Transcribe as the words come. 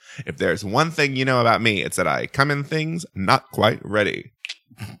If there's one thing you know about me, it's that I come in things not quite ready.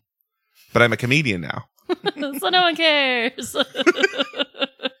 But I'm a comedian now. So no one cares.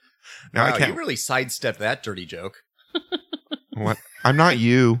 Now Wow, I can't. you really sidestepped that dirty joke. What? I'm not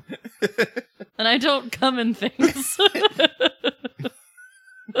you. And I don't come in things.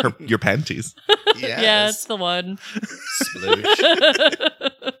 Your panties. Yeah, it's the one. Sploosh.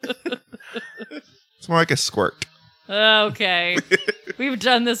 It's more like a squirt. Okay. We've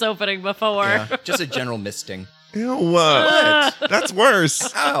done this opening before. Yeah, just a general misting. Ew, what? That's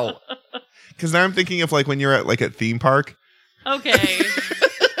worse. Ow. Because now I'm thinking of like when you're at like a theme park. Okay.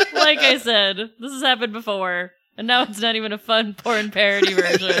 Like I said, this has happened before. And now it's not even a fun porn parody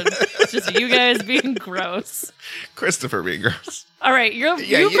version. It's just you guys being gross. Christopher being gross. All right, you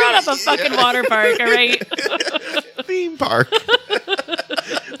brought up a fucking water park, all right? Theme park.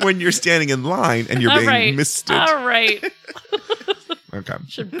 When you're standing in line and you're All being right. misted. All right. Okay.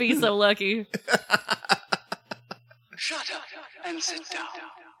 Should be so lucky. Shut up and sit down.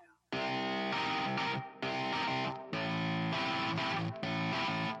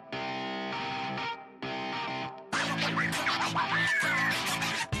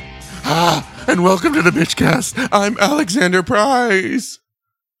 And welcome to the Bitchcast. I'm Alexander Price.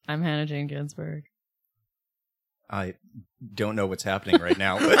 I'm Hannah Jane Ginsburg. I don't know what's happening right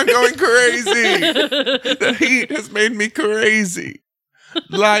now. But I'm going crazy. The heat has made me crazy.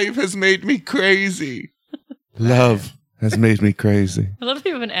 Life has made me crazy. Love has made me crazy. I love that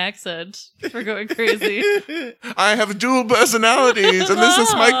you have an accent for going crazy. I have dual personalities, and this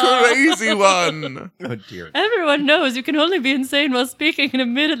is my crazy one. oh dear. Everyone knows you can only be insane while speaking in a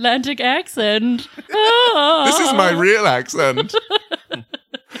mid-Atlantic accent. Oh. This is my real accent.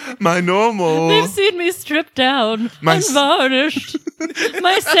 My normal. They've seen me stripped down, My unvarnished,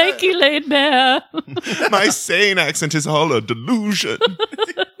 my psyche laid bare. My sane accent is all a delusion.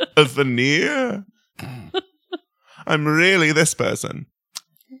 A veneer. I'm really this person.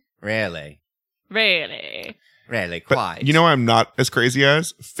 Really? Really? Really? But Quite. you know I'm not as crazy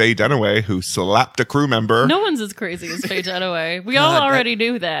as Faye Dunaway, who slapped a crew member. No one's as crazy as Faye Dunaway. We God, all that- already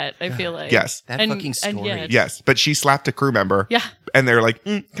knew that, I feel like. Yes. that fucking story. yet- Yes, but she slapped a crew member. Yeah. And they're like,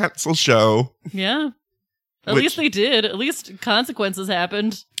 cancel show. Yeah. At Which- least they did. At least consequences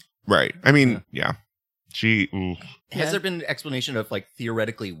happened. Right. I mean, yeah. She. Has Yeah. there been an explanation of like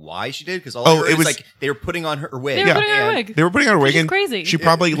theoretically why she did? Because all Oh, I heard it is was- like they were putting on her wig. They were Yeah. putting on a And- wig. They were putting on a wig, Which is and crazy. she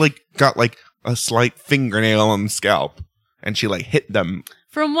probably like got like a slight fingernail on the scalp, and she like hit them.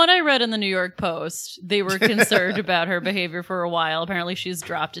 From what I read in the New York Post, they were concerned about her behavior for a while. Apparently, she's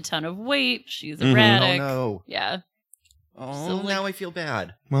dropped a ton of weight. She's Mhm. erratic. Oh no. Yeah. Oh, So, like- now I feel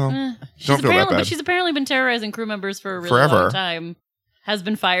bad. Well, She's don't feel that apparently, bad. But she's apparently been terrorizing crew members for a really Forever. long time. Has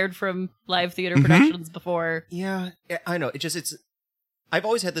been fired from live theater Mhm. productions before. Yeah, I know. It's. I've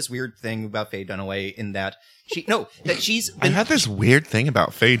always had this weird thing about Faye Dunaway in that she's I been. had this weird thing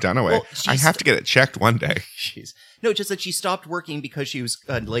about Faye Dunaway. Well, I she's- have to get it checked one day. Just that she stopped working because she was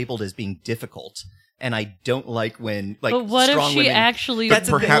labeled as being difficult, and I don't like when like. But what if strong she women, actually But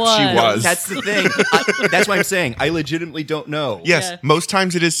perhaps she was. That's the thing. That's what I'm saying. I legitimately don't know. Yes, Yeah. most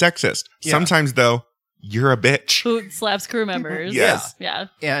times it is sexist. Yeah. Sometimes, though, you're a bitch. Who slaps crew members. Yes. Yeah.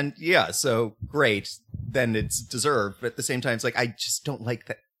 And yeah, so great. Then it's deserved, but at the same time, it's like I just don't like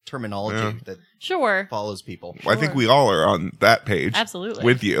that terminology Yeah. that Sure. follows people. I think Sure. we all are on that page Absolutely.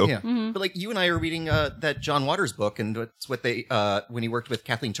 with you. Yeah. Mhm. But like you and I are reading that John Waters book, and that's what they when he worked with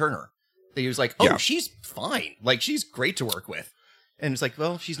Kathleen Turner, he was like, "Oh, Yeah. she's fine. Like she's great to work with." And it's like,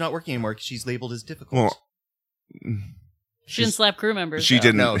 well, she's not working anymore because she's labeled as difficult. Well, She didn't slap crew members. she though.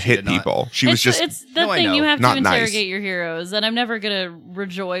 didn't No, she hit did not. people. She was just. It's the No, I thing know. you have to Not nice. interrogate your heroes, and I'm never gonna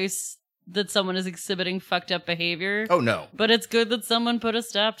rejoice that someone is exhibiting fucked up behavior. Oh no, But it's good that someone put a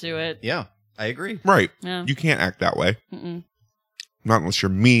stop to it. yeah, I agree. Right. Yeah. You can't act that way. Mm-mm. Not unless you're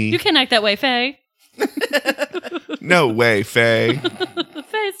me. You can act that way, Faye. No way, Faye.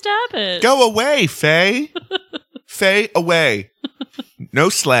 Faye, stop it. Go away, Faye. Faye, away. No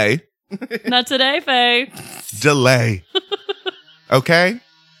slay. Not today, Faye. Delay. Okay?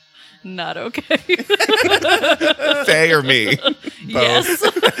 Not okay. Faye or me? Yes.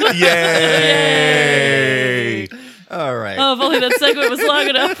 Yay! All right. Oh, if only that segue was long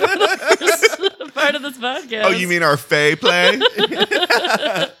enough for the first part of this podcast. Oh, you mean our Faye play?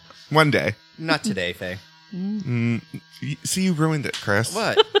 One day. Not today, Faye. See, you ruined it, Chris.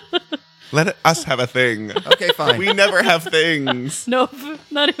 What? Let us have a thing. Okay, fine. We never have things. Nope,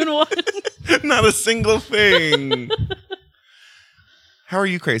 not even one. Not a single thing. How are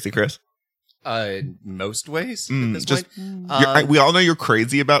you crazy, Chris? Most ways at Mm, this just- point. we all know you're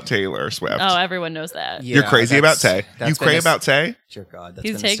crazy about Taylor Swift. Oh, everyone knows that. Yeah, You're crazy about Tay. that's You been cray about Tay? Dear God, that's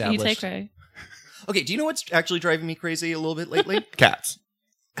You been take established. Ray. Okay, do you know what's actually driving me crazy a little bit lately? Cats.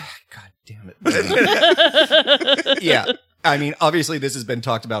 God damn it. Yeah. I mean, obviously this has been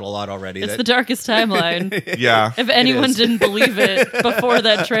talked about a lot already. It's the darkest timeline. Yeah. If anyone is. didn't believe it before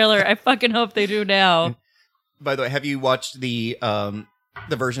that trailer, I fucking hope they do now. By the way, have you watched the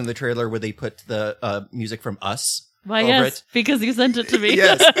version of the trailer where they put the music from Us Why, over yes, it? because you sent it to me.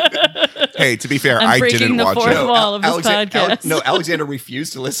 Yes. Hey, to be fair, I'm I breaking didn't the watch fourth it. wall of this podcast. No, Alexander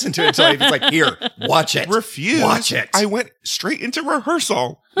refused to listen to it until he was like, "Here, watch it." Refuse. Watch it. I went straight into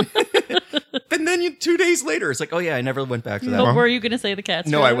rehearsal. And then 2 days later, it's like, "Oh yeah, I never went back to that." But were you going to say the cats?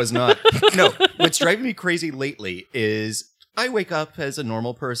 No, trailer? I was not. No, what's driving me crazy lately is I wake up as a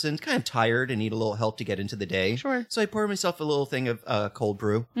normal person, kind of tired and need a little help to get into the day. Sure. So I pour myself a little thing of cold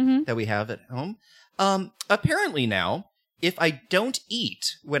brew Mhm. that we have at home. Apparently now, if I don't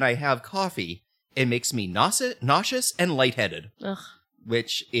eat when I have coffee, it makes me nauseous and lightheaded, Ugh.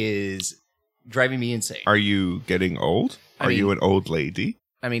 which is driving me insane. Are you getting old? I Are mean- you an old lady?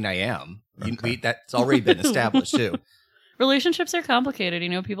 I mean, I am. Okay. That's already been established too. Relationships are complicated. You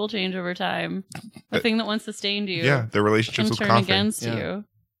know, people change over time. The thing that once sustained you Yeah, the relationships can with turn coffee. against Yeah. you.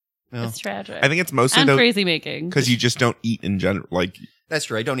 Yeah. It's tragic. I think it's mostly and though crazy making. because you just don't eat in general. Like, That's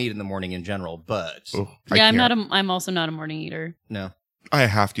true. I don't eat in the morning in general, but ugh, Yeah, I'm can't. not. I'm also not a morning eater. no. I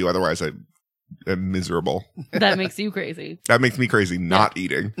have to, otherwise I'm miserable. That makes you crazy. That makes me crazy. Not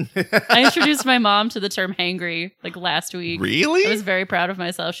eating. I introduced my mom to the term hangry like last week. Really? I was very proud of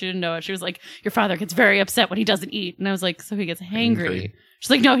myself. She didn't know it. She was like, "Your father gets very upset when he doesn't eat," and I was like, "So he gets hangry?" Hangry. She's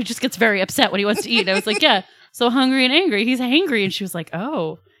like, "No, he just gets very upset when he wants to eat." And I was like, "Yeah, so hungry and angry. He's hangry." And she was like,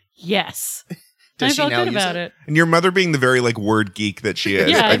 "Oh, yes." And Does I she felt now good use about it? it. And your mother being the very like word geek that she is,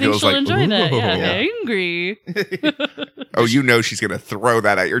 Yeah, I think feels she'll like, enjoy that. Yeah, ooh. angry. Oh, you know she's gonna throw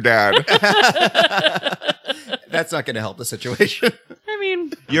that at your dad. That's not going to help the situation. I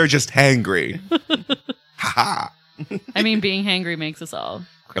mean, You're just hangry. Ha being hangry makes us all ha.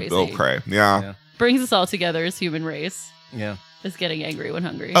 crazy. Bill Cray. Yeah. Yeah. Brings us all together as human race. Yeah. Is getting angry when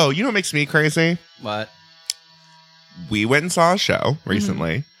hungry. Oh, you know what makes me crazy? What? We went and saw a show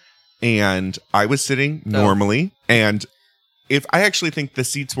recently, and I was sitting normally, and if I actually think the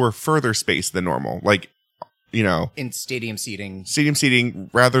seats were further spaced than normal, like, you know, In stadium seating. stadium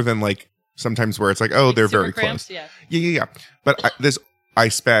seating rather than like sometimes where it's like, oh, Like they're super very cramped? close. Yeah. Yeah. But I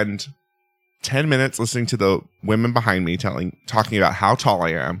spend 10 minutes listening to the women behind me talking about how tall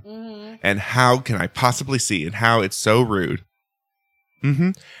I am Mm-hmm. and how can I possibly see and how it's so rude.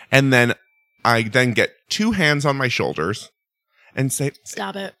 And then I then get two hands on my shoulders and say,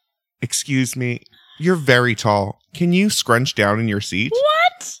 Stop it. "Excuse me, you're very tall. Can you scrunch down in your seat?"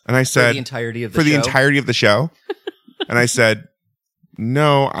 What? And I For said, the entirety of the for the show? entirety of the show. And I said,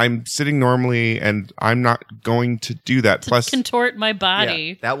 "No, I'm sitting normally and I'm not going to do that." To Plus, contort my Yeah,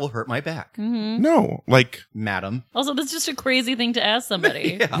 body. that will hurt my back, hmm no, like, madam. Also, that's just a crazy thing to ask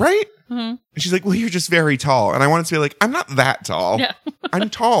somebody. Yeah. right? Mhm. And she's like, "Well, you're just very tall." And I wanted to be like, "I'm not that tall. Yeah. I'm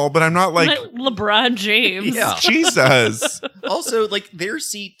tall, but I'm not like, Like LeBron James. Yeah. Jesus." Also, like, their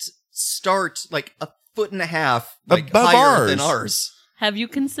seats start like a foot and a half like, Above higher than ours. ours. Have you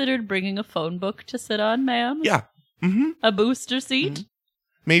considered bringing a phone book to sit on, ma'am? Yeah. A booster seat?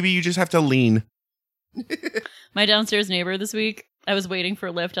 Maybe you just have to lean. My downstairs neighbor this week, I was waiting for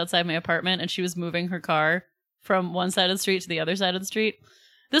a lift outside my apartment and she was moving her car from one side of the street to the other side of the street.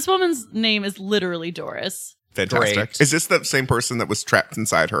 This woman's name is literally Doris. Fantastic. Great. Is this the same person that was trapped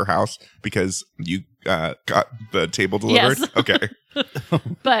inside her house because you got the table delivered? Yes. Okay.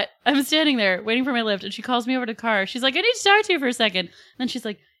 But I'm standing there waiting for my lift and she calls me over to the car. She's like, "I need to talk to you for a second." And then she's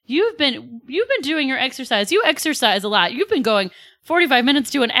like, You've been doing your exercise. You exercise a lot. You've been going 45 minutes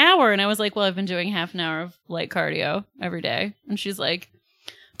to an hour." And I was like, "Well, I've been doing half an hour of light cardio every day." And she's like,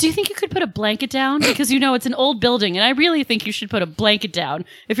 "Do you think you could put a blanket down? Because it's an old building and I really think you should put a blanket down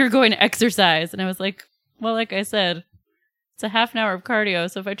if you're going to exercise." And I was like, "Well, like I said, it's a half an hour of cardio.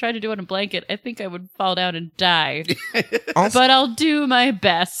 So if I tried to do it on a blanket, I think I would fall down and die. Also, But I'll do my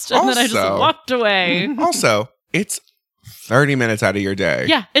best." And then I just Also- walked away. also, it's 30 minutes out of your day.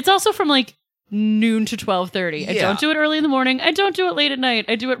 Yeah, it's also from like noon to 12:30. I Yeah. don't do it early in the morning. I don't do it late at night.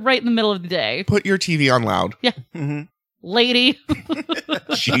 I do it right in the middle of the day. Put your TV on loud. Mhm. Lady.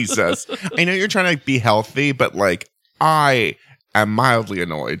 Jesus. I know you're trying to be healthy, but like, I am mildly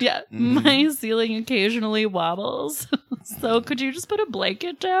annoyed. Yeah, Mhm. my ceiling occasionally wobbles. So could you just put a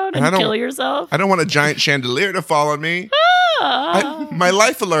blanket down And I and don't- kill yourself? I don't want a giant chandelier to fall on me. Ah. My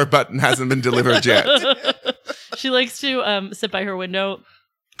life alert button hasn't been delivered yet. She likes to sit by her window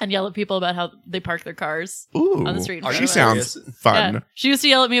and yell at people about how they park their cars Ooh, on the street. Are she you sounds serious? fun. Yeah. She used to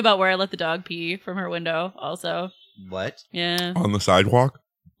yell at me about where I let the dog pee from her window also. What? Yeah. On the sidewalk.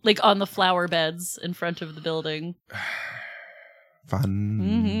 Like on the flower beds in front of the building. Fun.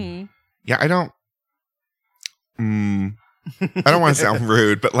 Mm-hmm. Yeah, I don't want to sound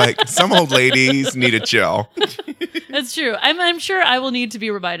rude, but like some old ladies need to chill. That's true. I'm sure I will need to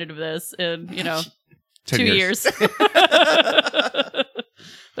be reminded of this in, 10 2 years.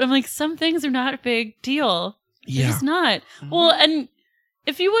 But I'm like, some things are not a big deal. They're just not. Well, and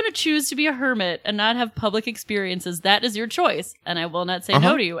if you want to choose to be a hermit and not have public experiences, that is your choice. And I will not say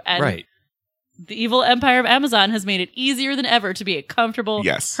no to you. And Right. the evil empire of Amazon has made it easier than ever to be a comfortable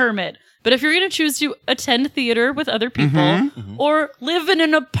Yes. hermit. But if you're going to choose to attend theater with other people Mhm. or live in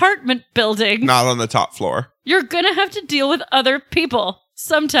an apartment building, Not on the top floor. you're going to have to deal with other people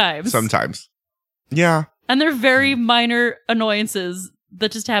sometimes. Sometimes. Yeah. And they're very minor annoyances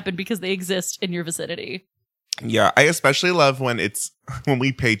that just happen because they exist in your vicinity. Yeah. I especially love when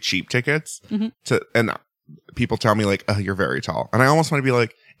we pay cheap tickets Mhm. and people tell me like, oh, you're very tall. And I almost want to be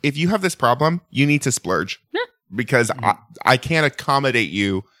like, if you have this problem, you need to splurge Yeah. because I can't accommodate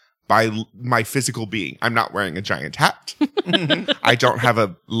you by my physical being. I'm not wearing a giant hat. I don't have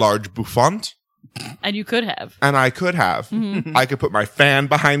a large bouffant, And you could have. and I could have. Mhm. I could put my fan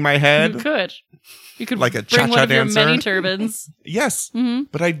behind my head. You could. You could Like a bring one cha-cha of your dancer. many turbans. Yes, hmm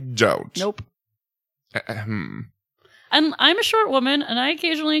but I don't. Nope. Hmm. And I'm a short woman, and I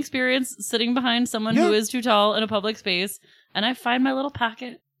occasionally experience sitting behind someone who Yeah. is too tall in a public space, and I find my little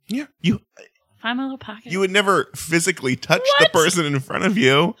pocket. Yeah, you You would never physically touch the What? person in front of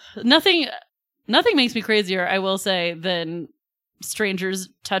you. Nothing makes me crazier, I will say, than strangers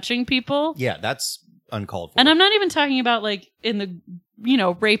touching people. Yeah, that's uncalled for. And I'm not even talking about like in the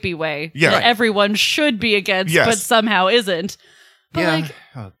rapey way Yeah. that everyone should be against, Yes. but somehow isn't. But yeah.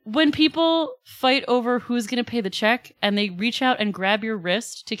 like when people fight over who's going to pay the check and they reach out and grab your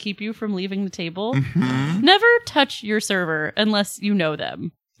wrist to keep you from leaving the table, Mhm. never touch your server unless you know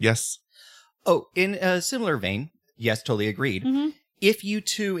them. Yes. Oh, in a similar vein, yes, totally agreed. Mm-hmm. If you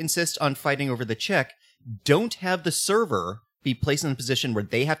two insist on fighting over the check, don't have the server be placed in a position where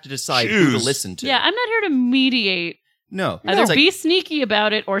they have to decide who to Choose. listen to. Yeah, I'm not here to mediate. No. Either It's like, be sneaky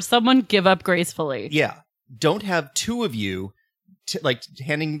about it or someone give up gracefully. yeah. Don't have two of you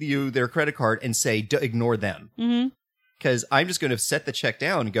handing you their credit card and say, ignore them. Mm-hmm. Because I'm just going to set the check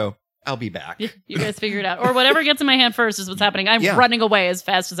down and go, I'll be back. You guys figure it out. Or whatever gets in my hand first is what's happening. I'm Yeah. running away as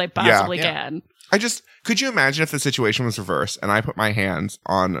fast as I possibly Yeah. can. Could you imagine if the situation was reversed and I put my hands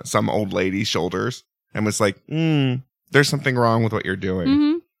on some old lady's shoulders and was like, there's something wrong with what you're doing.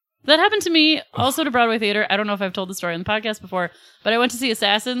 Mm-hmm. That happened to me also to Broadway theater. I don't know if I've told the story on the podcast before, but I went to see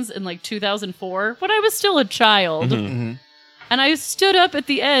Assassins in like 2004 when I was still a child. Mhm. Mm-hmm. And I stood up at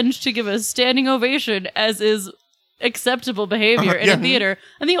the end to give a standing ovation, as is acceptable behavior in Yeah. a theater.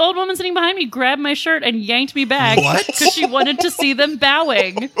 And the old woman sitting behind me grabbed my shirt and yanked me back What? because she wanted to see them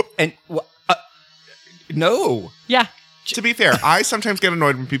bowing. And, no. Yeah. To be fair, I sometimes get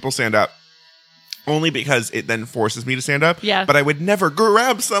annoyed when people stand up. Only because it then forces me to stand up. Yeah. But I would never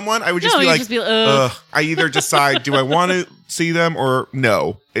grab someone. I would just No, be you like, just be, ugh. I either decide, do I want to see them or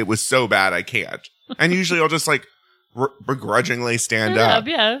no? It was so bad I can't. And usually I'll just like begrudgingly stand up.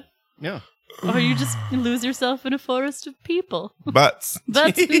 Yeah. Yeah. Or you just lose yourself in a forest of people. Butts.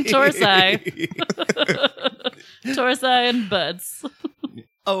 Butts and torsi. Torsi and butts.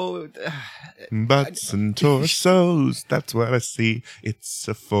 Oh, Butts and torsos. That's what I see. It's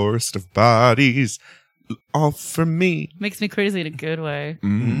a forest of bodies. All for me. Makes me crazy in a good way.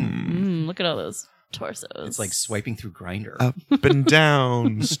 Look at all those torsos. it's like swiping through Grindr. Up and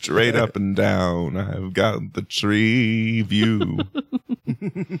down. Straight up and down. I've got the tree view.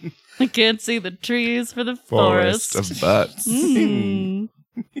 I can't see the trees for the Forest forest. of butts.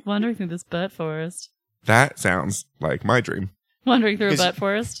 Wandering through this butt forest. That sounds like my dream. Wandering through a Is- butt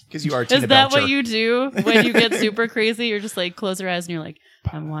forest. Because you are Tina Is that Belcher. what you do when you get super crazy? You're just like, close your eyes and you're like,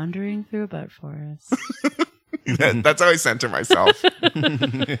 I'm wandering through a butt forest. That's how I center myself.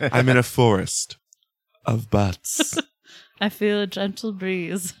 I'm in a forest of butts. I feel a gentle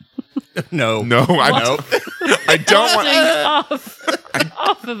breeze. No. No, I know. I don't want.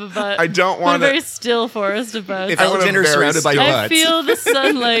 off of a butt. I don't in a want very to. still forest of butts. If I want a Alexander's very surrounded by still- I butts. feel the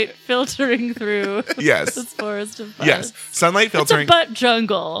sunlight filtering through Yes. this forest of butts. Yes. Sunlight It's a filtering. butt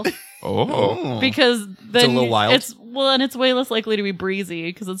jungle Oh. because then a little wild. and it's way less likely to be breezy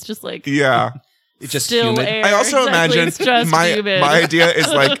because it's just like Yeah. It's just still humid. air. I also Exactly, it's imagine just my humid. idea is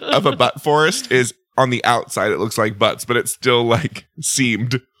like of a butt forest is on the outside it looks like butts, but it's still like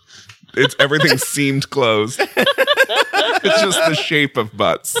seamed. It's everything seamed closed. It's just the shape of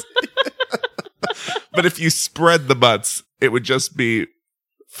butts. But if you spread the butts, it would just be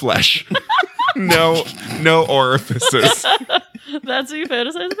flesh. No orifices. That's what you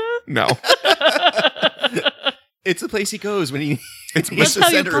fantasize about? No. It's the place he goes when he That's needs to how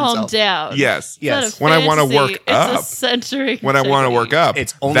you center calm himself. down. Yes. It's not a When I wanna fantasy, work up. It's a centering When I want to work technique. up,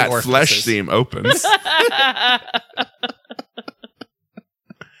 It's only that orifices. flesh seam opens.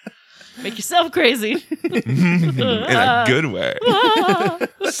 Make yourself crazy. In a good way.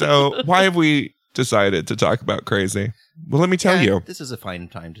 So why have we decided to talk about crazy? Well, let me tell Yeah, you. this is a fine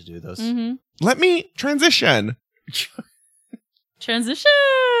time to do those. Mhm. Let me transition. Transition.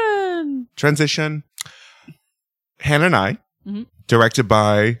 Hannah and I, Mhm. directed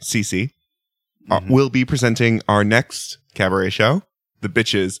by Cece, Mhm. will be presenting our next cabaret show, The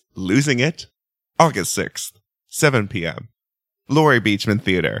Bitches Losing It, August 6th, 7 p.m. Laurie Beachman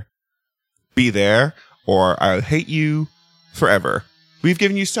Theater. Be there, or I'll hate you forever. We've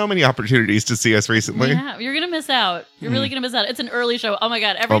given you so many opportunities to see us recently. Yeah, you're gonna miss out. You're really gonna miss out. It's an early show. Oh my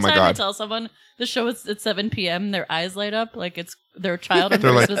god! Every Oh my time I God. tell someone the show is at 7 p.m., their eyes light up like it's their child on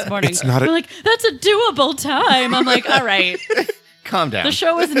They're like, Christmas morning. "It's not a-" They're like, "That's a doable time." I'm like, "All right." Calm down. The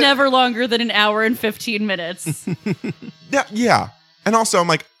show is never longer than an hour and 15 minutes. Yeah. And also, I'm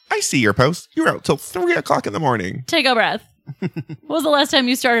like, I see your post. You're out till 3 o'clock in the morning. Take a breath. When was the last time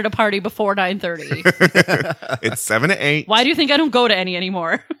you started a party before 9:30? It's 7 to 8. Why do you think I don't go to any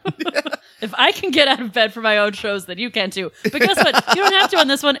anymore? If I can get out of bed for my own shows, then you can too. But guess what? You don't have to on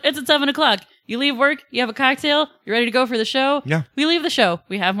this one. It's at 7 o'clock. You leave work, you have a cocktail, you're ready to go for the show. Yeah. We leave the show.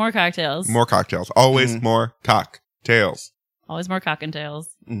 We have more cocktails. More cocktails. Always more cocktails. Always more cock and tails.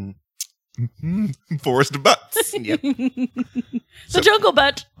 Mm. Forest of butts. Yep. The jungle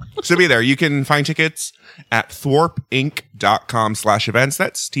butt. So be there. You can find tickets at thwarpinc.com/events.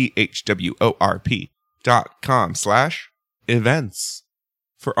 That's THWORP.com/events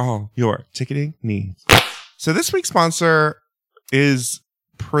for all your ticketing needs. So this week's sponsor is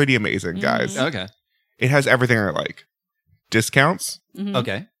pretty amazing, guys. Okay. It has everything I like. Discounts, Mhm.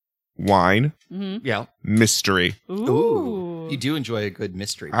 Okay. wine, Mhm. Yeah. mystery. Ooh. You do enjoy a good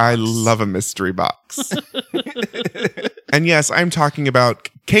mystery. I box. love a mystery box. And yes, I'm talking about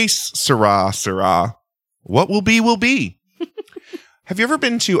Case Syrah. What will be, will be. Have you ever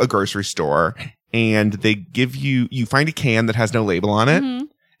been to a grocery store and they give you find a can that has no label on it, Mhm.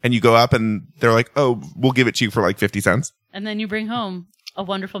 and you go up and they're like, oh, we'll give it to you for like 50 cents. And then you bring home a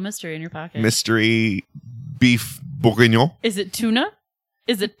wonderful mystery in your pocket. Mystery beef bourguignon. Is it tuna?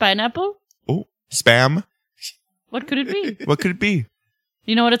 Is it pineapple? Oh, spam. What could it be? What could it be?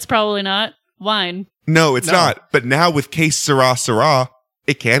 You know what? It's probably not wine. No, it's No. not. But now with Case Syrah,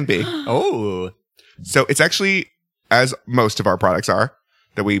 it can be. Oh. So it's actually, as most of our products are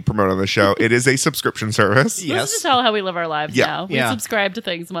that we promote on the show, it is a subscription service. Yes. This is just how we live our lives Yeah. now. We Yeah. subscribe to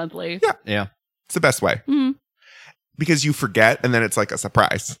things monthly. Yeah. It's the best way Mhm. because you forget and then it's like a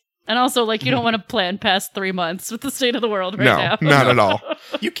surprise. And also, like, you don't want to plan past 3 months with the state of the world right No, now. not at all.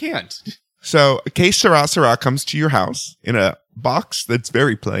 You can't. So Case Syrah comes to your house in a box that's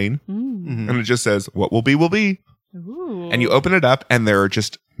very plain, Mm. Mhm. and it just says, what will be, will be. Ooh. And you open it up and there are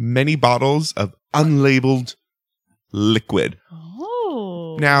just many bottles of unlabeled liquid.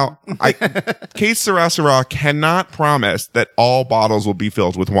 Oh. Now, Case Syrah cannot promise that all bottles will be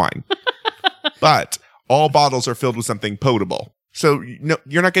filled with wine, but all bottles are filled with something potable. So no,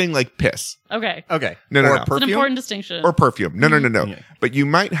 you're not getting like piss. Okay. Okay. No. Or It's an perfume. important distinction. Or perfume. No. Yeah. But you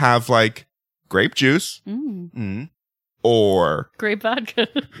might have like grape juice Mm. or Grape vodka.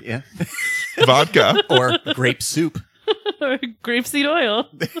 Yeah. vodka. Or grape soup. Or grapeseed oil.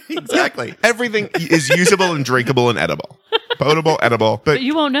 Exactly. Everything is usable and drinkable and edible. Potable, edible. But But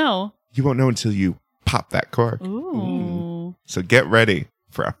you won't know. you won't know until you pop that cork. Ooh. So get ready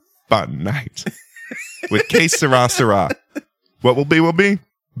for a fun night with Case Syrah. What will be,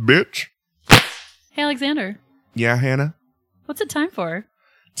 bitch. Hey, Alexander. Yeah, Hannah? What's it time for?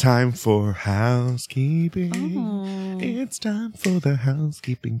 Time for housekeeping. Oh. It's time for the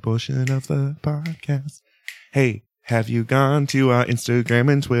housekeeping portion of the podcast. Hey, have you gone to our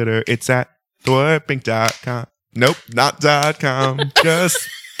Instagram and Twitter? It's at thwarpinc.com. Nope, not .com. Just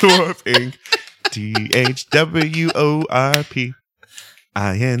Thwarp Inc.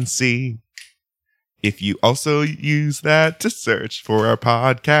 THWORPINC. If you also use that to search for our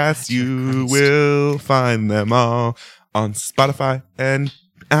podcasts, you will find them all on Spotify and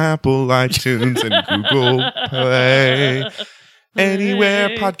Apple iTunes and Google Play. Anywhere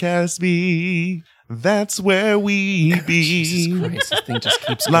podcasts be, that's where we be. Jesus Christ, this thing just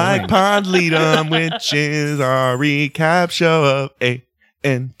keeps Like going. Podleadum, which is our recap show of a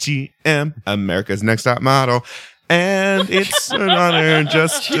NTM, America's Next Top Model. And it's an honor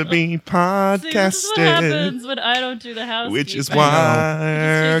just to be See, this is what podcasted. happens when I don't do the house. Which is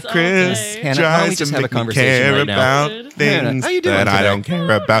why Just all Chris day. Hannah, why don't we tries to just have a make me conversation care right now? about Hannah, things how you doing that I today? don't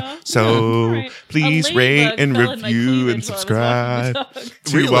care about. So Alright. please A rate ladybug and fell in my review cleavage and while I was walking subscribe the dog.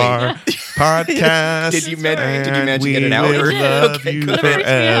 to Really? our podcast. Did you That's right. manage to get it And out? we Or? will love Okay, you good.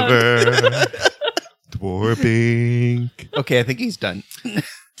 forever. Dwarping. Okay, I think he's done.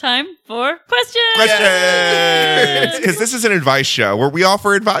 Time for questions. Questions! Because this is an advice show where we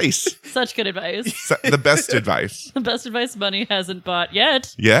offer advice. Such good advice. So- the best advice. The best advice money hasn't bought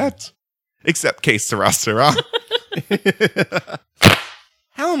yet. Yet. Except Case Sarah Sarah.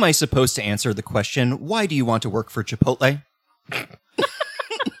 How am I supposed to answer the question, why do you want to work for Chipotle?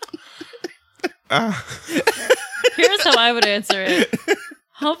 Here's how I would answer it.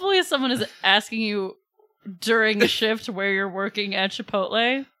 Hopefully someone is asking you during a shift where you're working at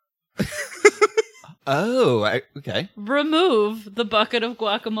Chipotle. Oh, okay. Remove the bucket of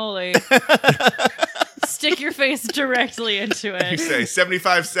guacamole. Stick your face directly into You it. say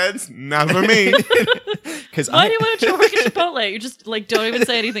 75 cents? Not for me. Because Why do you want to work at Chipotle? You just don't even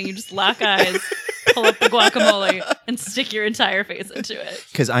say anything. You just lock eyes, pull up the guacamole, and stick your entire face into it.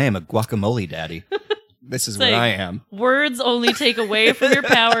 Because I am a guacamole daddy. This is what Say, I am. Words only take away from your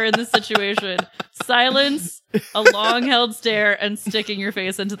power in this situation. Silence, a long held stare, and sticking your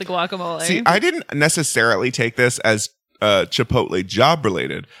face into the guacamole. See, I didn't necessarily take this as Chipotle job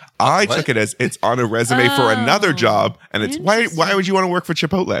related. I What? took it as it's on a resume for another Oh, job, and it's why interesting. would you want to work for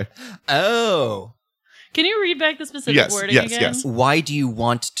Chipotle? Oh. Can you read back the specific Yes, wording yes, again? yes. Why do you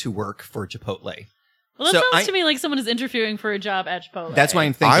want to work for Chipotle? Well, that So sounds I- to me like someone is interviewing for a job at Chipotle. That's why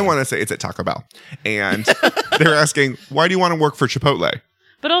I'm thinking. I want to say it's at Taco Bell, and they're asking, why do you want to work for Chipotle?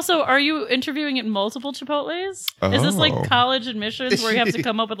 But also, are you interviewing at multiple Chipotles? Is this Oh. like college admissions where you have to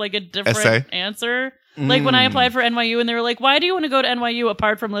come up with like a different Essay? answer? Like when I Mm. applied for NYU and they were like, why do you want to go to NYU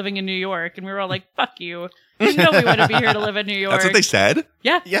apart from living in New York? And we were all like, fuck you. You know we want to be here to live in New York. That's what they said,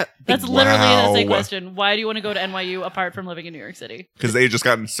 Yeah. Yeah. That's literally the Wow. same question. Why do you want to go to NYU apart from living in New York City? because they had just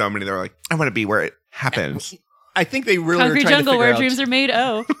gotten so many. They're like, I want to be where it happens. I think they really Concrete were trying jungle to where figure out. dreams are made.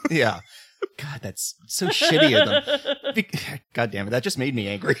 Oh. Yeah. God, that's so shitty of them. God damn it. That just made me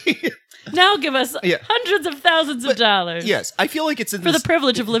angry. Now give us Yeah. hundreds of thousands of dollars Yes. I feel like it's in for the this,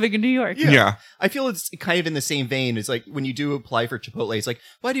 privilege of living in New York. Yeah. I feel it's kind of in the same vein. It's like when you do apply for Chipotle, it's like,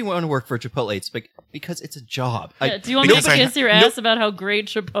 why do you want to work for Chipotle? It's like, because it's a job. Yeah, do you want me to Because I kiss your ass about how great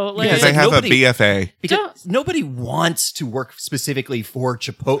Chipotle Yeah, Because is? I like have nobody- a BFA. Because Don't- nobody wants to work specifically for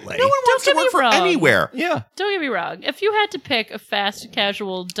Chipotle. No one wants to get me work for wrong. anywhere. Yeah. Don't get me wrong. If you had to pick a fast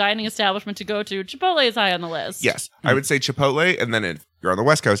casual dining establishment to go to, Chipotle is high on the list. Yes, I would say Chipotle, and then if you're on the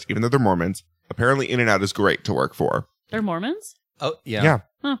West Coast, even though they're Mormons, apparently In-N-Out is great to work for. They're Mormons? Oh, yeah. Yeah.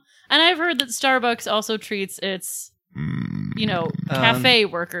 Huh. And I've heard that Starbucks also treats its, cafe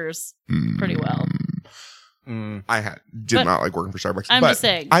workers pretty well. Mm. I did But not like working for Starbucks. I'm but just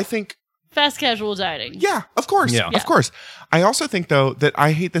saying. I think, Fast casual dining. yeah, of course. Yeah. Of course. I also think, though, that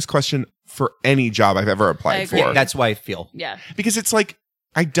I hate this question for any job I've ever I applied agree. for. That's why I feel. Yeah. Because it's like,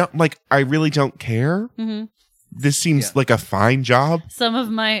 I really don't care. hmm This seems Yeah. like a fine job. Some of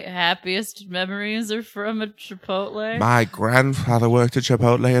my happiest memories are from a Chipotle. My grandfather worked at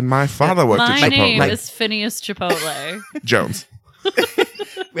Chipotle, and my father worked My at name Chipotle. is Phineas Chipotle. Jones.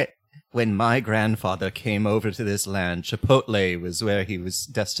 When my grandfather came over to this land, Chipotle was where he was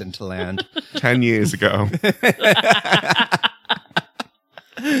destined to land. 10 years ago.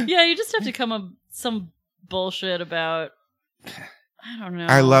 Yeah, you just have to come up with some bullshit about, I don't know.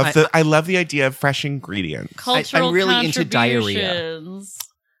 I love the idea of fresh ingredients. cultural I'm really into diarrhea. contributions.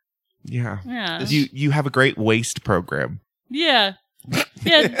 Yeah. Yeah. You have a great waste program. Yeah.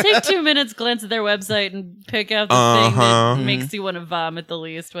 Yeah, take 2 minutes, glance at their website, and pick out the thing Uh-huh. that makes you want to vomit the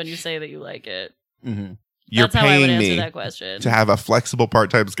least when you say that you like it. Mm-hmm. You're That's how I would paying answer me that question. to have a flexible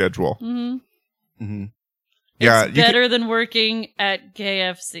part-time schedule. hmm Mm-hmm. Yeah, It's you better than working at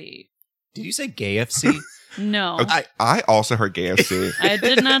KFC. Did you say KFC? No, I also heard KFC. I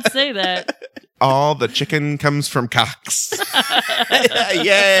did not say that. All the chicken comes from Cox.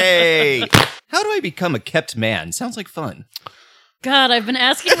 Yay! How do I become a kept man? Sounds like fun. God, I've been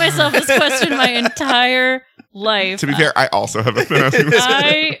asking myself this question my entire life. To be fair, I also have been asking this.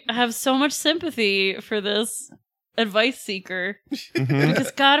 I have so much sympathy for this advice seeker Mhm.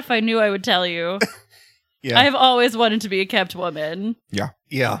 because God, if I knew, I would tell you. Yeah. I have always wanted to be a kept woman.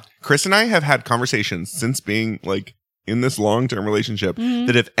 Yeah. Chris and I have had conversations since being like in this long-term relationship Mhm.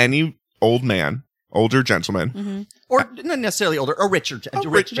 that if any older gentleman, Mhm. Or not necessarily older, a rich rich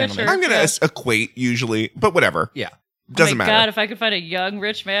gentleman. Richer. I'm going to Yeah. equate usually, but whatever. Yeah. Doesn't oh my matter. God, if I could find a young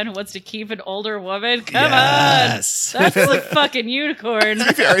rich man who wants to keep an older woman, come Yes. on. That's a fucking unicorn. To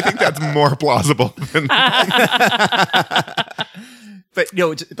be fair, I think that's more plausible than But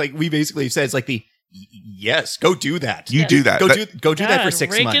no, it's like we basically said, it's like yes, go do that. you do that. Go That- do that for God,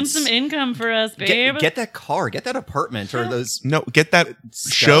 6 rake in months. some income for us, babe. Get that car, get that apartment, or those. No, get that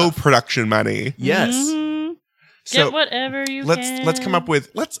Stuff. show production money. Yes. Mhm. So Get whatever you can. let's come up with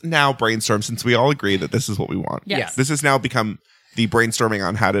let's now brainstorm since we all agree that this is what we want. Yes. Yeah. This has now become the brainstorming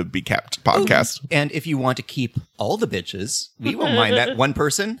on how to be kept podcast. And if you want to keep all the bitches, we won't mind that. 1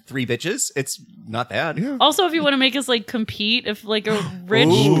 person, 3 bitches. It's not bad. Yeah. Also, if you want to make us like compete, if like a rich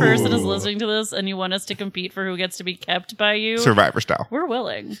Ooh. person is listening to this and you want us to compete for who gets to be kept by you, Survivor style. we're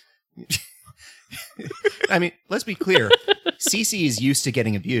willing. I mean, let's be clear. Cece is used to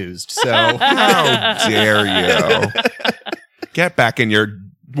getting abused, so How dare you? Get back in your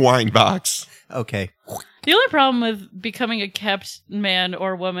wine box. okay. The only problem with becoming a kept man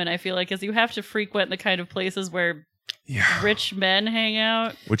or woman, I feel like, is you have to frequent the kind of places where Yeah. rich men hang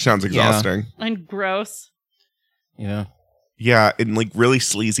out Which sounds exhausting. and gross. Yeah. Yeah, in like really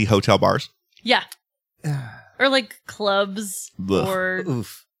sleazy hotel bars. Yeah. Or like clubs Ugh. or,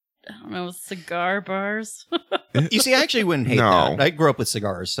 Oof. I don't know, cigar bars. You see, I actually wouldn't hate No. that. I grew up with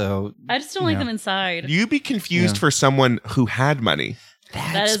cigars, so I just don't like Yeah. them inside. You'd be confused Yeah. for someone who had money.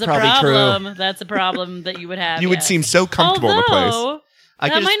 That is a probably problem. That's a problem that you would have. You would yes. seem so comfortable in a place. Although, I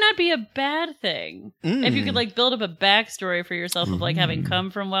that could might not be a bad thing. If you could like build up a backstory for yourself of like having come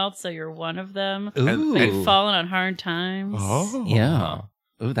from wealth, so you're one of them, Ooh. and fallen on hard times. Oh. Yeah.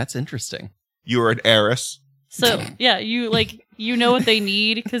 Oh, that's interesting. You were an heiress. So yeah, you like you know what they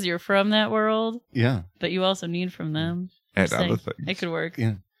need because you're from that world, Yeah. but you also need from them. And Just saying, other things. it could work.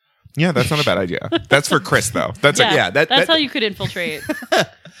 Yeah. Yeah, that's not a bad idea. That's for Chris, though. That's Yeah, yeah, that- that's that- how you could infiltrate.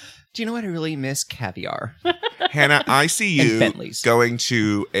 Do you know what I really miss? Caviar. Hannah, I see And you Bentleys. going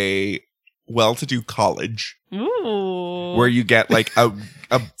to a well-to-do college Ooh. where you get like a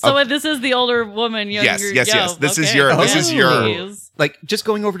So this is the older woman, younger. Yes. yo, This is okay. your- this is your- Please. Like just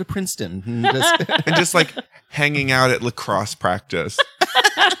going over to Princeton. And just, and just like hanging out at lacrosse practice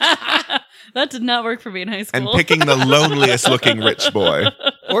That did not work for me in high and school. picking the loneliest looking rich boy.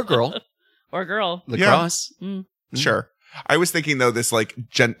 or girl. or girl. Lacrosse. Sure. I was thinking though, this like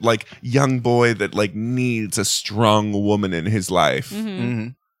young boy that like needs a strong woman in his life. hmm Mm-hmm.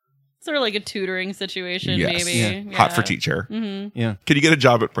 Sort of like a tutoring situation, Yes. maybe. Yeah. Hot for teacher. hmm Yeah. Can you get a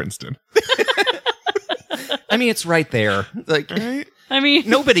job at Princeton? I mean, it's right there. Like Right? I mean,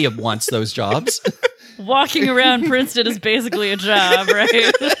 nobody wants those jobs. walking around Princeton is basically a job,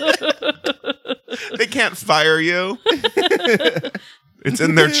 right? They can't fire you. It's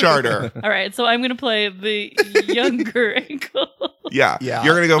in their charter. All right, so I'm going to play the younger ankle. Yeah. Yeah.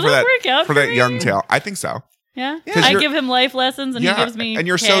 You're gonna go Will for it that work out for for that me? young tail. I think so. Yeah? 'Cause I you're- give him life lessons and he gives me and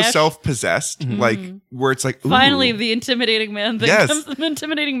you're so cash. self-possessed, Mhm. like where it's like ooh. Finally, the intimidating man thing Yes. the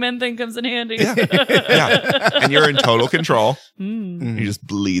intimidating men thing comes in handy. Yeah. Yeah. And you're in total control. Mm. You just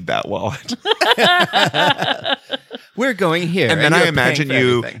bleed that wallet. We're going here. And then I you're imagine paying for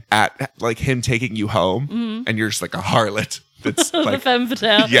you everything. at like him taking you home Mhm. and you're just like a harlot that's the like femme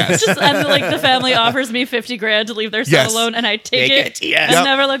fatale. Yes. Just, and like the family offers me $50,000 to leave their son Yes. alone, and I take Take it, it, yes. and Yep.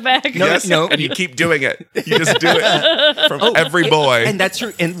 never look back. No, yes, no. and you keep doing it. You just do it from Oh, every boy. And that's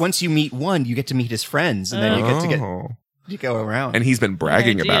true. And once you meet one, you get to meet his friends, and then you get to Oh. you go around. And he's been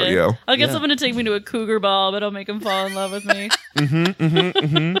bragging Good about idea. you. I'll get Yeah. someone to take me to a cougar ball, but I'll make him fall in love with me.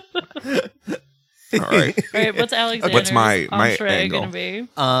 All right. All right, what's Alexander's What's my entree angle? gonna be?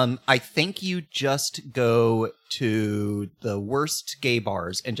 I think you just go to the worst gay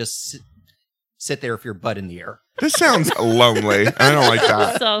bars and just sit there with your butt in the air. This sounds lonely. I don't like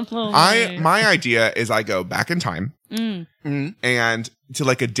that. Sounds lonely. My idea is I go back in time Mm. and to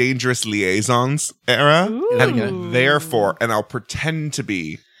like a dangerous liaisons era. Ooh. Therefore, and I'll pretend to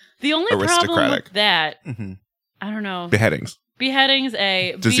be The only problem aristocratic. with that, Mm-hmm. I don't know. beheadings. Beheadings,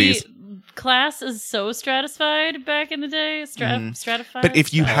 A. Disease. B, class is so stratified back in the day. Stratified. But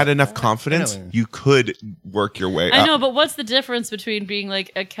if you had enough I confidence, know. you could work your way I up. know, but what's the difference between being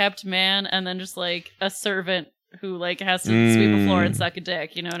like a kept man and then just like a servant who like has to sweep a floor and suck a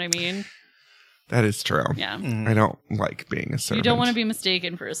dick? You know what I mean? That is true. Yeah. I don't like being a servant. You don't want to be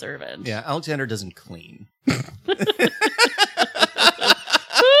mistaken for a servant. Yeah, Alexander doesn't clean.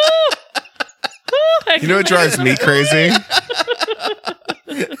 You know what drives me crazy?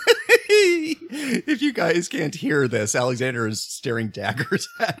 If you guys can't hear this, Alexander is staring daggers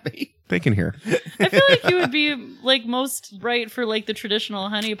at me. They can hear. I feel like you would be like most right for like the traditional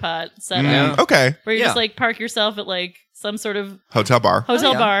honeypot setup, Yeah. Okay. where you Yeah. just like park yourself at like some sort of Hotel bar.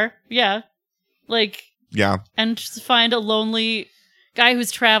 hotel yeah. bar. Yeah, like Yeah. and just find a lonely guy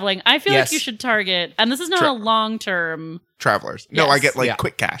who's traveling. I feel Yes. like you should target, and this is not a long-term. Travelers. No, Yes. I get like Yeah.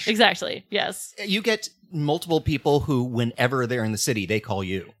 quick cash. Exactly. Yes. You get multiple people who, whenever they're in the city, they call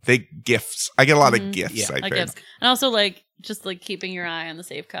you. They gifts. I get a lot Mhm. of gifts, Yeah. I I think. guess, and also like just like keeping your eye on the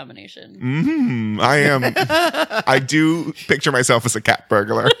safe combination. I am. I do picture myself as a cat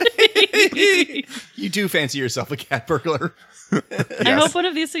burglar. You do fancy yourself a cat burglar. I Yes. hope one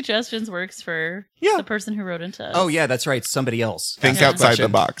of these suggestions works for Yeah. the person who wrote into us. Oh, yeah, that's right. Somebody else. Think Yeah. outside the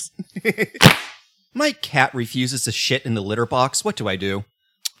box. My cat refuses to shit in the litter box. What do I do?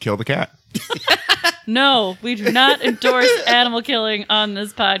 Kill the cat. No, we do not endorse animal killing on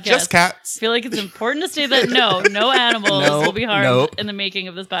this podcast. Just cats. I feel like it's important to say that no animals No, will be harmed no. in the making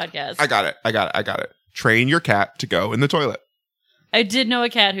of this podcast. I got it. Train your cat to go in the toilet. I did know a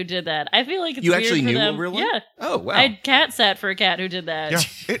cat who did that. I feel like it's You weird actually for knew them. a real one? Yeah. Oh, wow. I cat sat for a cat who did that.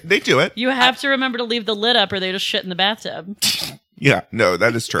 Yeah, they do it. You have to remember to leave the lid up or they just shit in the bathtub. Yeah, no,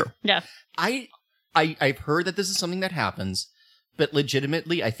 that is true. Yeah. I've heard that this is something that happens, but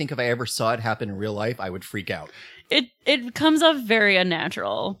legitimately, I think if I ever saw it happen in real life, I would freak out. It comes off very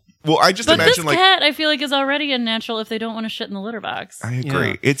unnatural. Well, I just But this imagine like cat, I feel like, is already unnatural if they don't want to shit in the litter box. I agree.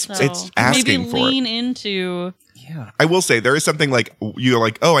 Yeah. It's So asking maybe for lean it. into. Yeah. I will say there is something like you're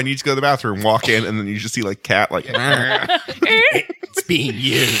like, oh, I need to go to the bathroom. Walk in, and then you just see like cat like It's being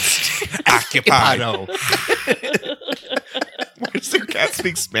used. occupied. Occupado. Why does your cat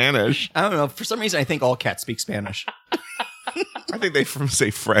speak Spanish? I don't know. For some reason, I think all cats speak Spanish. I think they say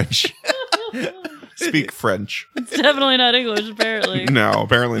French. Speak French. It's definitely not English, apparently. No,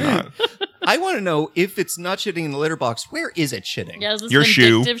 apparently not. I want to know if it's not shitting in the litter box, where is it shitting? Yeah, is this Your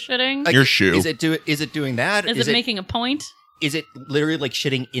shoe. vindictive shitting? Like, Your shoe. Is it doing that? Is it making a point? Is it literally like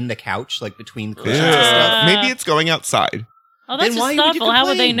shitting in the couch, like between cushions Ew. and stuff? Maybe it's going outside. Oh, that's Then why just would you thoughtful. How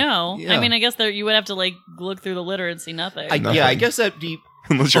would they complain? know? Yeah. I mean, I guess you would have to like look through the litter and see nothing. Nothing. Yeah, I guess that'd be.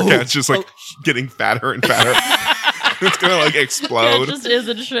 Unless your Oh, cat's just like getting fatter and fatter. It's gonna like Yeah, explode. it just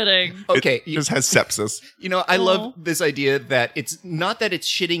isn't shitting. Okay, It just has sepsis. you know, I Oh. love this idea that it's not that it's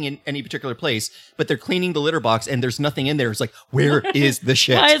shitting in any particular place, but they're cleaning the litter box and there's nothing in there. It's like, where is the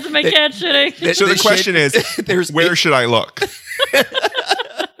shit? Why isn't my cat shitting? So the question is, there's where should I look?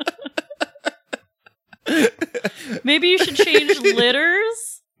 Maybe you should change litters.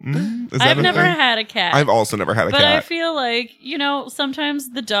 Is that I've a never thing? had a cat. I've also never had a but I cat. feel like,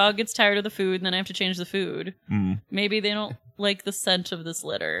 sometimes the dog gets tired of the food and then I have to change the food. Mm. Maybe they don't like the scent of this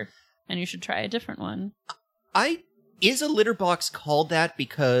litter and you should try a different one. Is a litter box called that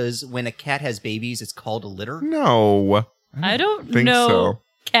because when a cat has babies, it's called a litter? No, I don't think know so.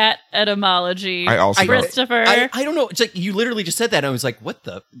 cat etymology. I also don't. Christopher. I don't know. It's like you literally just said that. And I was like, what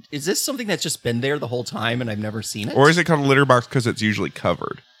the? Is this something that's just been there the whole time and I've never seen it? Or is it called a litter box because it's usually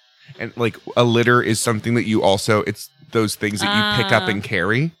covered? And like a litter is something that you also, it's those things that you pick up and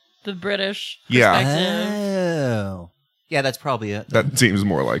carry. the British Yeah. perspective. Oh. Yeah, that's probably it. That seems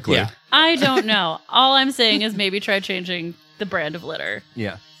more likely. Yeah. I don't know. All I'm saying is maybe try changing the brand of litter.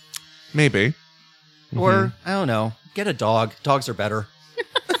 Yeah. Maybe. Or, I don't know, get a dog. Dogs are better.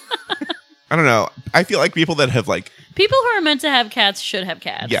 I don't know. I feel like people that have like, People who are meant to have cats should have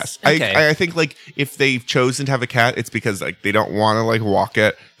cats. yes, Okay. I think like if they've chosen to have a cat, it's because like they don't want to like walk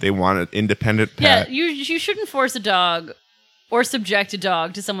it. They want an independent Yeah, pet. you shouldn't force a dog or subject a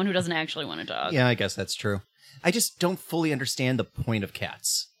dog to someone who doesn't actually want a dog. Yeah, I guess that's true. I just don't fully understand the point of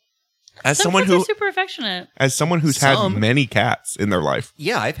cats. As Some someone cats who, are super affectionate. as someone who's had Some. many cats in their life,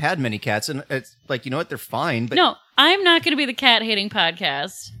 Yeah, I've had many cats, and it's like, you know what? They're fine, but No, I'm not going to be the cat hating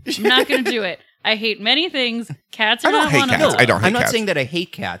podcast. I'm not going to do it. I hate many things. Cats are I don't not hate one cats. of them. I don't hate I'm not cats. saying that I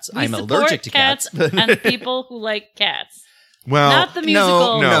hate cats. We I'm support allergic to cats. and people who like cats. well, Not the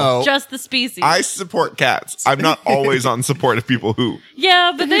musical, no. just the species. I support cats. I'm not always on support of people who,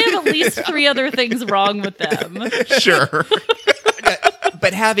 Yeah, but they have at least 3 other things wrong with them. sure.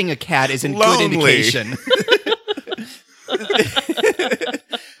 But having a cat is a good Lonely. indication.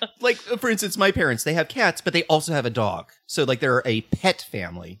 Like, for instance, my parents, they have cats, but they also have a dog. So, like, they're a pet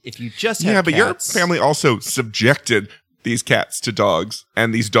family. If you just have Yeah, but cats, your family also subjected these cats to dogs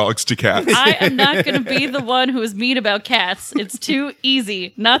and these dogs to cats. I am not going to be the one who is mean about cats. It's too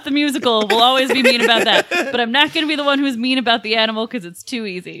easy. Not the musical. We'll always be mean about that. But I'm not going to be the one who's mean about the animal because it's too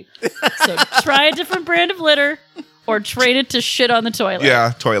easy. So try a different brand of litter or train it to shit on the toilet.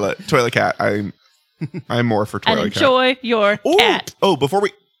 Yeah, toilet cat. I'm more for And toilet cat. enjoy your Ooh. cat. Oh, before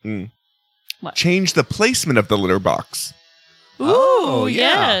we What? change the placement of the litter box, Ooh, Oh,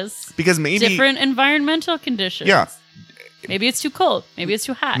 yeah. yes. because maybe Different environmental conditions. Yeah. Maybe it's too cold. Maybe it's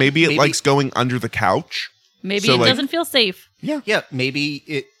too hot. maybe it likes going under the couch. Maybe so, it like- doesn't feel safe. yeah,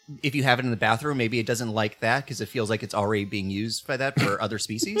 maybe if you have it in the bathroom, maybe it doesn't like that because it feels like it's already being used by that for other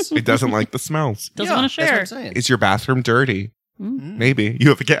species. It doesn't like the smells. Doesn't want to share. That's what I'm saying. Is your bathroom dirty? Mm. Maybe. You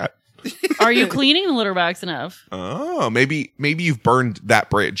have a cat. Are you cleaning the litter box enough? Oh, maybe you've burned that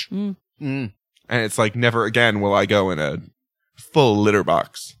bridge. Mm. And it's like, never again will I go in a full litter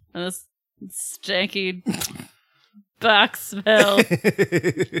box. And this stanky box smell.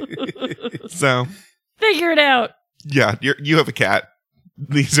 So, Figure it out. yeah, you have a cat.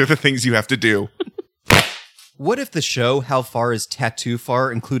 These are the things you have to do. What if the show How Far Is Tattoo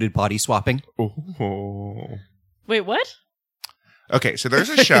Far included body swapping? Oh. Wait, what? Okay, so there's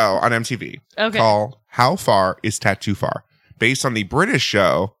a show on MTV Okay. called How Far Is Tattoo Far? Based on the British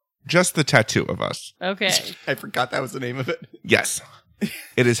show, Just the Tattoo of Us. Okay. I forgot that was the name of it. Yes.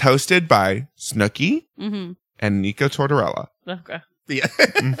 It is hosted by Snooki Mm-hmm. and Nico Tortorella. Okay. Yeah.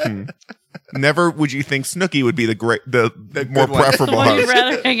 Mhm. Never would you think Snooki would be the more good one. preferable What would you host.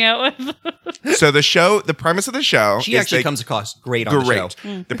 rather hang out with? So the premise of the show She is actually they- comes across great on the show.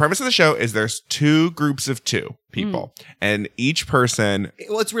 great. The premise of the show is there's two groups of two people, and each person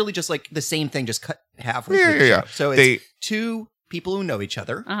Well, it's really just like the same thing, just cut halfway Yeah, through the yeah, yeah. show. So it's They- two people who know each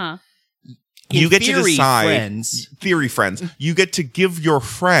other. Uh-huh. you In get to theory, decide friends theory friends. You get to give your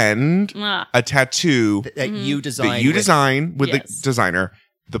friend Ah. a tattoo that you design. that you design with Yes. the designer,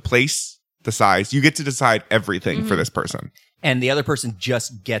 the place, the size. You get to decide everything for Mhm. this person. and the other person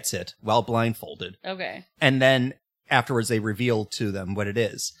just gets it while blindfolded. Okay. And then afterwards, they reveal to them what it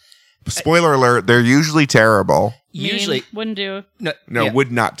is. Spoiler alert: they're usually terrible. Usually, Mean, wouldn't do. no, No, yeah,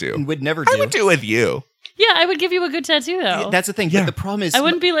 would not do. would never do. I would do with you Yeah, I would give you a good tattoo though. That's the thing. Yeah. But the problem is, I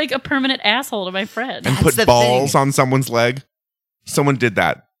wouldn't be like a permanent asshole to my friend. and That's put the balls thing. on someone's leg. Someone did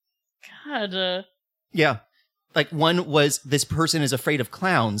that. God. Yeah. Like one was this person is afraid of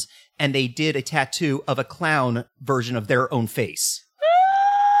clowns, and they did a tattoo of a clown version of their own face.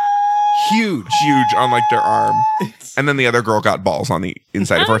 Huge. Huge on like their arm, and then the other girl got balls on the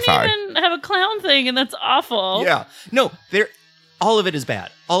inside I of her don't thigh. even have a clown thing, and that's awful. Yeah. No, all of it is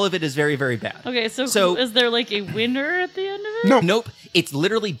bad. All of it is very, very bad. Okay, so So- is there like a winner at the end of it? No. Nope. It's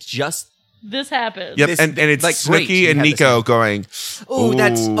literally just, This happens. Yep, This- and it's like, great, Snooki you and had this Nico going,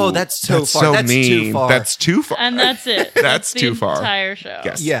 that's so that's far. so That's mean. too far. That's too far. And that's it. That's the too far. Entire show.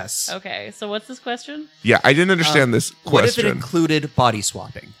 Yes. Yes. Okay, so what's this question? Yeah, I didn't understand this What if it question. included body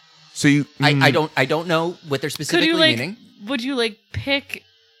swapping? So you, I don't know what they're Could specifically you like? meaning. Would you like pick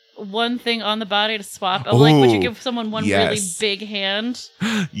one thing on the body to swap? Like, would you Ooh, give someone one yes. really big hand?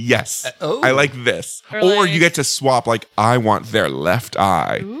 yes, oh. I like this. Or Or like- you get to swap. Like I want their left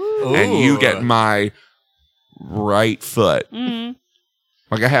eye, Ooh. and you Ooh. get my right foot. Mm.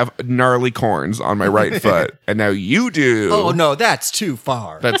 Like I have gnarly corns on my right foot, and now you do. Oh no, that's too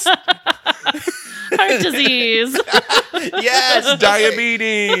far. That's Heart disease. yes,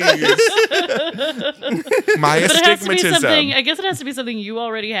 diabetes. My But it has to be something. astigmatism. I guess it has to be something you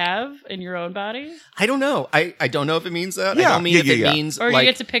already have in your own body, I don't know. I don't know if it means that. Yeah, I don't mean yeah, if yeah, it yeah. means or like, you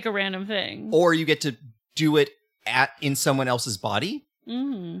get to pick a random thing. or you get to do it in someone else's body.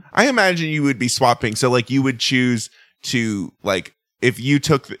 Mm. I imagine you would be swapping. So like you would choose to like if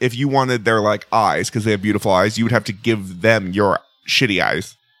you wanted their like eyes because they have beautiful eyes, you would have to give them your shitty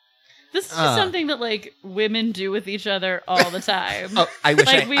eyes. This is just something that like women do with each other all the time. Oh, I wish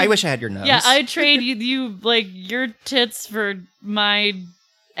Like I wish I had your nose. Yeah, I trade you like your tits for my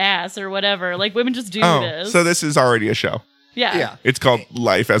ass or whatever. Like women just do Oh, this. so this is already a show. yeah. yeah. It's called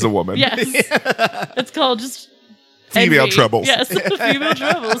Life as a Woman. Yes. It's called just Female envy. troubles. Yes, female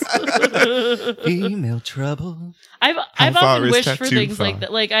troubles. Female trouble. I've far often is wished for tattoo things far? like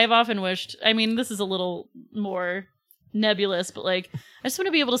that. Like I've often wished. I mean, this is a little more nebulous, but like I just want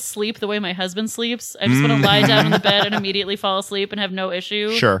to be able to sleep the way my husband sleeps. I just want to lie down in the bed and immediately fall asleep and have no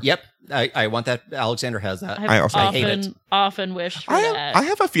issue. Sure. Yep, I want that. Alexander has that. I've I also hate it. often wished for that. I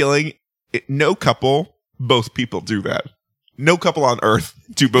have a feeling no couple, both people do that. No couple on earth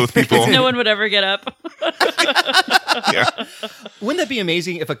do both people. no one would ever get up. Yeah. Wouldn't that be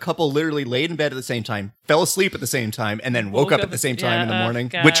amazing if a couple literally laid in bed at the same time, fell asleep at the same time, and then woke up at the same time in the yeah, morning?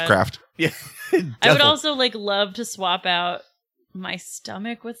 God. Witchcraft. Yeah. I would also like love to swap out my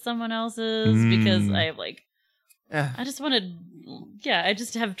stomach with someone else's because I have like I just want to I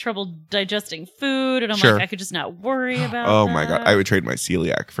just have trouble digesting food and I'm Sure. like I could just not worry about Oh my god, that. I would trade my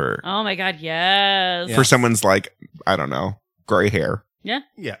celiac for Oh my god, yes. Yeah. for someone's like I don't know gray hair. yeah,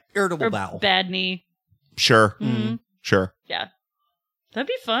 irritable Or bowel. bad knee. Sure, Mhm. sure. That'd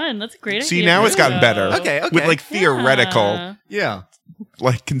be fun. That's a great See, idea. now it's gotten Yeah. better. Okay, With like theoretical, Yeah. Yeah,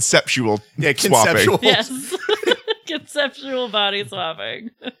 like conceptual, yeah, swapping. conceptual. Yes. Conceptual body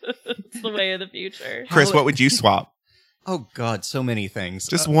swapping. It's the way of the future. Chris, what would you swap? Oh, God, so many things.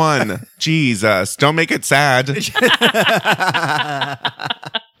 Just one. Jesus. Don't make it sad.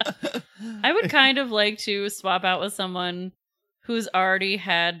 I would kind of like to swap out with someone who's already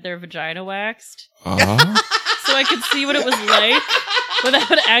had their vagina waxed, Oh, so I could see what it was like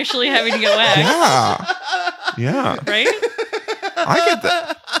without actually having to get waxed. yeah. Right?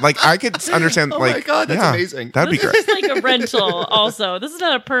 I could understand. Oh like, my God, that's yeah, amazing. That'd be This great. is like a rental. Also, this is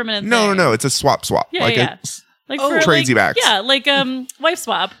not a permanent. No, thing. it's a swap. Yeah, like yeah. Like for trades you back. Yeah, like wife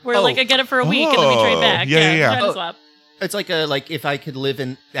swap, where Oh. like I get it for a week and then we trade Oh, back. yeah. vagina Oh. swap. It's like if I could live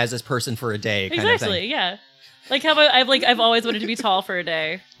in as this person for a day kind of Exactly. thing. Yeah. Like how about I've always wanted to be tall for a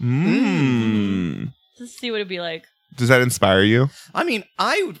day. Just see what it'd be like. Does that inspire you I mean,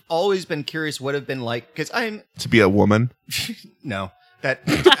 I've always been curious what it'd been like because I'm to be a woman? no that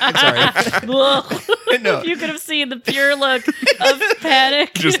I'm sorry. Ugh. No. If you could have seen the pure look of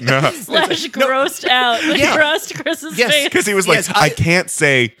panic Just no. / grossed out Yeah. across Chris's Yes, face. Because he was Yes, like, I can't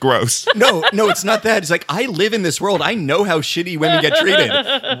say gross. No, it's not that. It's like I live in this world. I know how shitty women get treated.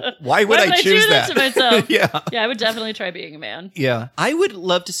 Why would I choose do that? to myself? Yeah. Yeah, I would definitely try being a man. Yeah. I would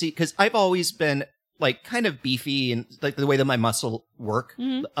love to see because I've always been like kind of beefy and like the way that my muscle work.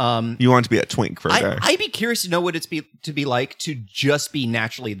 Mhm. You want to be a twink for a day. I'd be curious to know what it's to be like to just be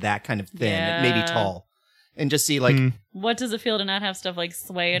naturally that kind of thin, Yeah. maybe tall, and just see like Mm. What does it feel to not have stuff like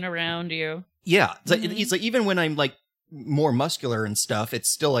swaying around you? yeah, it's like, Mhm. it's like even when I'm like more muscular and stuff, it's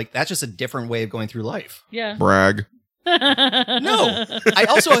still like that's just a different way of going through life. Yeah. Brag. No, I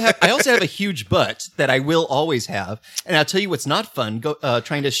also have a huge butt that I will always have, and I'll tell you what's not fun: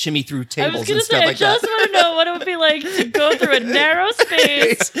 trying to shimmy through I was tables gonna and say, stuff I like just that. want to know what it would be like to go through a narrow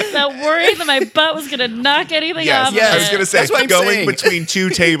space that worried that my butt was gonna knock anything Yes, off. yes. I was going to say, That's what I'm going saying. between two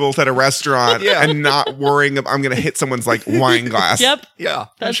tables at a restaurant Yeah. and not worrying if I'm going to hit someone's like wine glass. Yep, Yeah,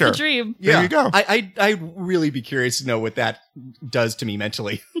 that's Sure. the dream. There yeah. you go. I'd really be curious to know what that does to me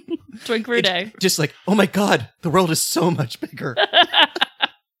mentally. Twink for a day. Just like, oh my god, the world is so much bigger.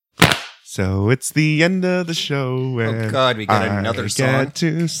 So it's the end of the show. And Oh god, we got another I song. get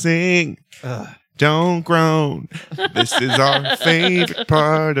to sing. Ugh. Don't groan. This is our favorite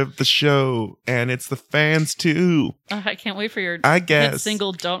part of the show, and it's the fans too. I can't wait for your I hit guess.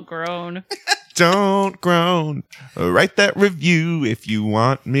 single "Don't Groan." Don't groan. Write that review if you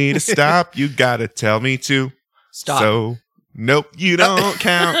want me to stop. You gotta tell me to. Stop. So, nope, you don't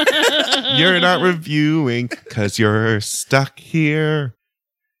count. You're not reviewing because you're stuck here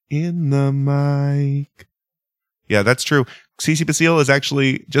in the mic. Yeah, that's true. Cece Basile is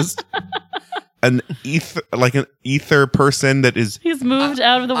actually just an ether person that is. He's moved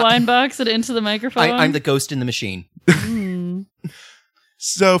out of the wine box and into the microphone. I'm the ghost in the machine. Mm.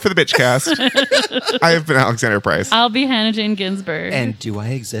 So for the bitch cast, I have been Alexander Price. I'll be Hannah Jane Ginsburg. And do I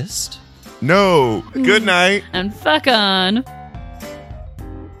exist? No, good night. And fuck on.